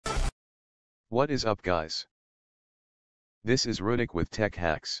What is up, guys? This is Rudik with Tech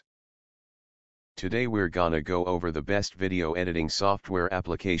Hacks. Today we're gonna go over the best video editing software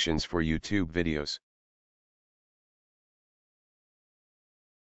applications for YouTube videos.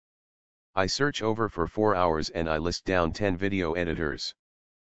 I search over for 4 hours and I list down 10 video editors.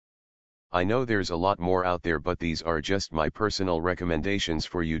 I know there's a lot more out there, but these are just my personal recommendations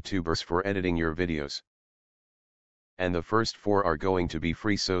for YouTubers for editing your videos. And the first 4 are going to be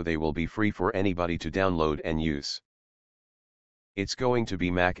free, so they will be free for anybody to download and use. It's going to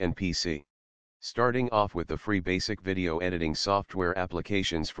be Mac and PC. Starting off with the free basic video editing software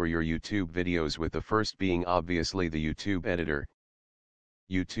applications for your YouTube videos, with the first being obviously the YouTube Editor.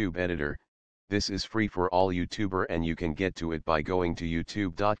 YouTube Editor, this is free for all YouTuber and you can get to it by going to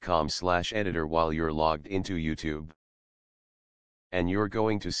youtube.com/editor while you're logged into YouTube. And you're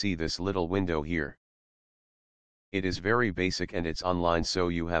going to see this little window here. It is very basic and it's online, so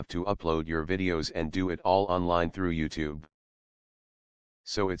you have to upload your videos and do it all online through YouTube.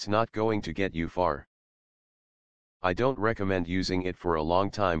 So it's not going to get you far. I don't recommend using it for a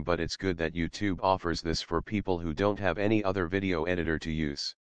long time, but it's good that YouTube offers this for people who don't have any other video editor to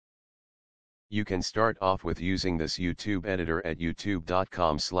use. You can start off with using this YouTube editor at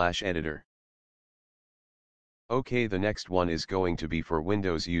youtube.com/editor. Okay, the next one is going to be for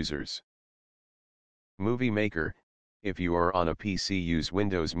Windows users. Movie Maker. If you are on a PC, use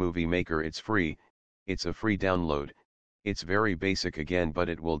Windows Movie Maker. It's free, it's a free download, it's very basic again, but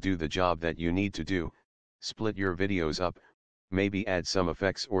it will do the job that you need to do. Split your videos up, maybe add some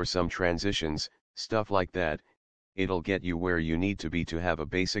effects or some transitions, stuff like that. It'll get you where you need to be to have a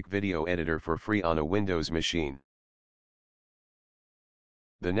basic video editor for free on a Windows machine.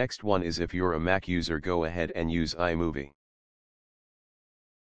 The next one is, if you're a Mac user, go ahead and use iMovie.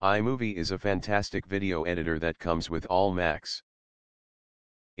 iMovie is a fantastic video editor that comes with all Macs.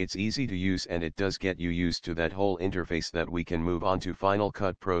 It's easy to use and it does get you used to that whole interface that we can move on to Final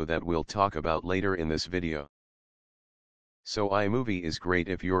Cut Pro that we'll talk about later in this video. So iMovie is great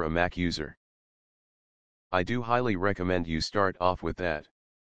if you're a Mac user. I do highly recommend you start off with that.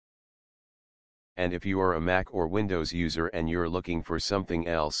 And if you are a Mac or Windows user and you're looking for something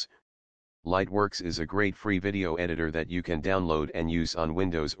else, Lightworks is a great free video editor that you can download and use on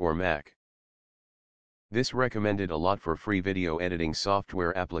Windows or Mac. This recommended a lot for free video editing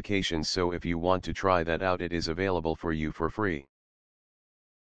software applications, so if you want to try that out, it is available for you for free.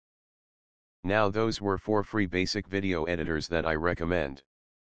 Now those were 4 free basic video editors that I recommend.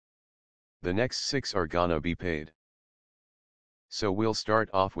 The next 6 are gonna be paid. So we'll start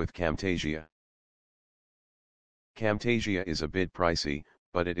off with Camtasia. Camtasia is a bit pricey,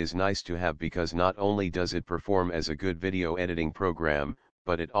 but it is nice to have because not only does it perform as a good video editing program,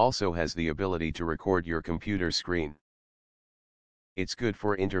 but it also has the ability to record your computer screen. It's good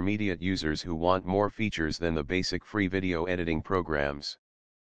for intermediate users who want more features than the basic free video editing programs.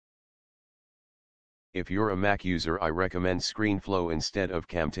 If you're a Mac user, I recommend ScreenFlow instead of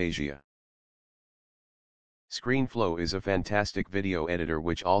Camtasia. ScreenFlow is a fantastic video editor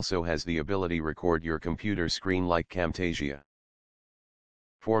which also has the ability to record your computer screen like Camtasia.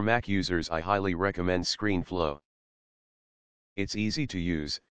 For Mac users, I highly recommend ScreenFlow. It's easy to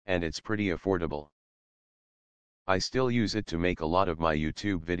use, and it's pretty affordable. I still use it to make a lot of my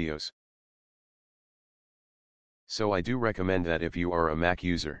YouTube videos. So I do recommend that if you are a Mac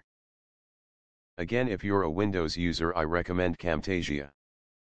user. Again, if you're a Windows user, I recommend Camtasia.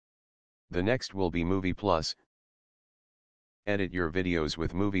 The next will be Movie Plus. Edit your videos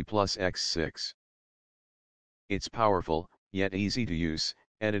with Movie Plus X6. It's powerful, yet easy to use.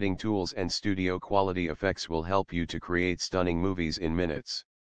 Editing tools and studio quality effects will help you to create stunning movies in minutes.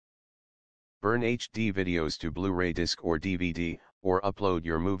 Burn HD videos to Blu-ray disc or DVD, or upload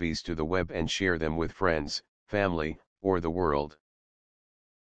your movies to the web and share them with friends, family, or the world.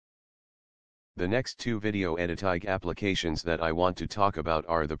 The next 2 video editing applications that I want to talk about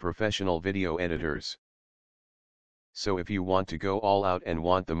are the professional video editors. So if you want to go all out and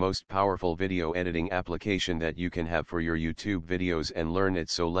want the most powerful video editing application that you can have for your YouTube videos and learn it,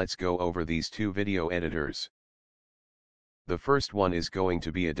 so let's go over these 2 video editors. The first one is going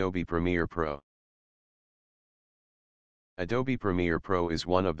to be Adobe Premiere Pro. Adobe Premiere Pro is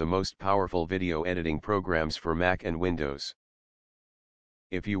one of the most powerful video editing programs for Mac and Windows.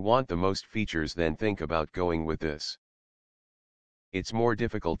 If you want the most features, then think about going with this. It's more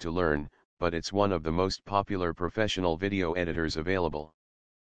difficult to learn, but it's one of the most popular professional video editors available.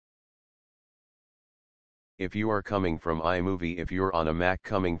 If you are coming from iMovie, if you're on a Mac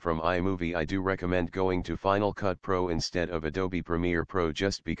coming from iMovie, I do recommend going to Final Cut Pro instead of Adobe Premiere Pro,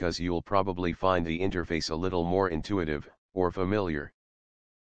 just because you'll probably find the interface a little more intuitive, or familiar.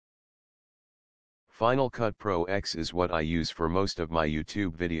 Final Cut Pro X is what I use for most of my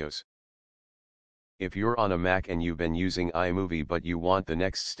YouTube videos. If you're on a Mac and you've been using iMovie but you want the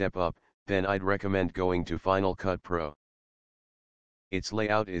next step up, then I'd recommend going to Final Cut Pro. Its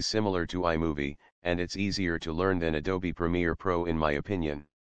layout is similar to iMovie, and it's easier to learn than Adobe Premiere Pro in my opinion.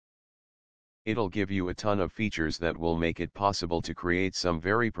 It'll give you a ton of features that will make it possible to create some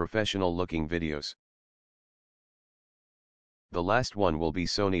very professional looking videos. The last one will be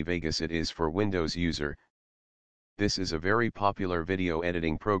Sony Vegas. It is for Windows user. This is a very popular video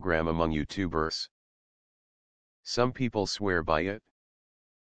editing program among YouTubers. Some people swear by it.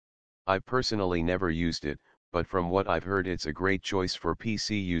 I've personally never used it, but from what I've heard it's a great choice for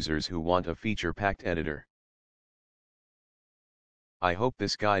PC users who want a feature-packed editor. I hope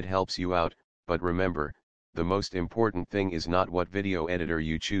this guide helps you out, but remember, the most important thing is not what video editor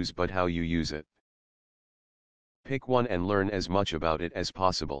you choose but how you use it. Pick one and learn as much about it as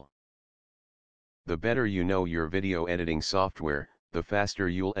possible. The better you know your video editing software, the faster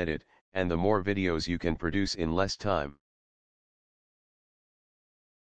you'll edit, and the more videos you can produce in less time.